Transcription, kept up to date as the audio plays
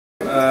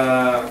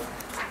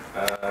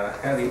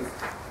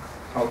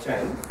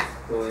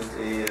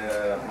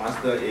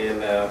master in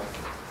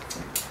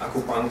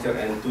acupuncture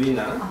and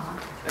tuina,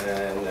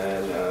 and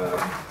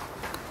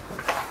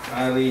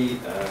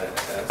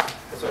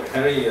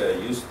Harry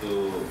used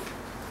to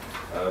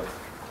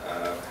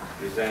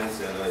present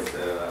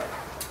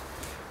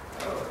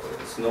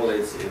his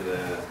knowledge in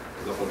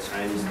local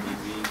Chinese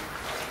TV,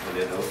 and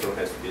then also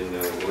has been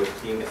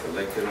working as a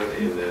lecturer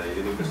in the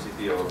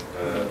University of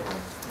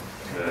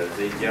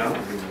Zhejiang,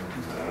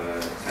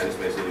 Chinese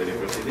Medicine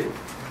University,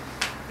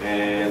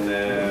 and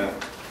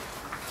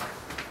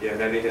yeah,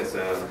 Harry has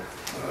a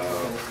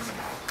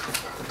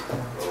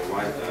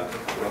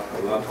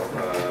lot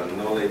of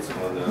knowledge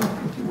on the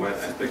wide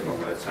aspect of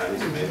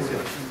Chinese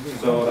medicine.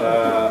 So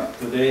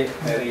today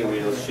Harry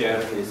will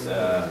share his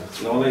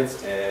knowledge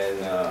and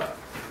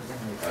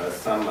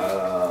some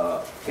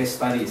case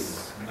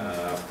studies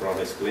from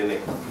his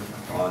clinic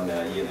on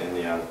Yin and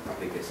Yang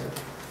application.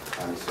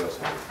 It's yours,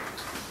 Harry.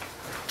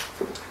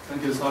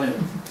 Thank you, Salim.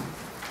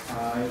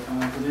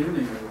 Good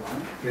evening,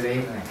 everyone. Good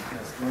evening.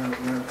 Yes,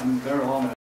 I'm very honored.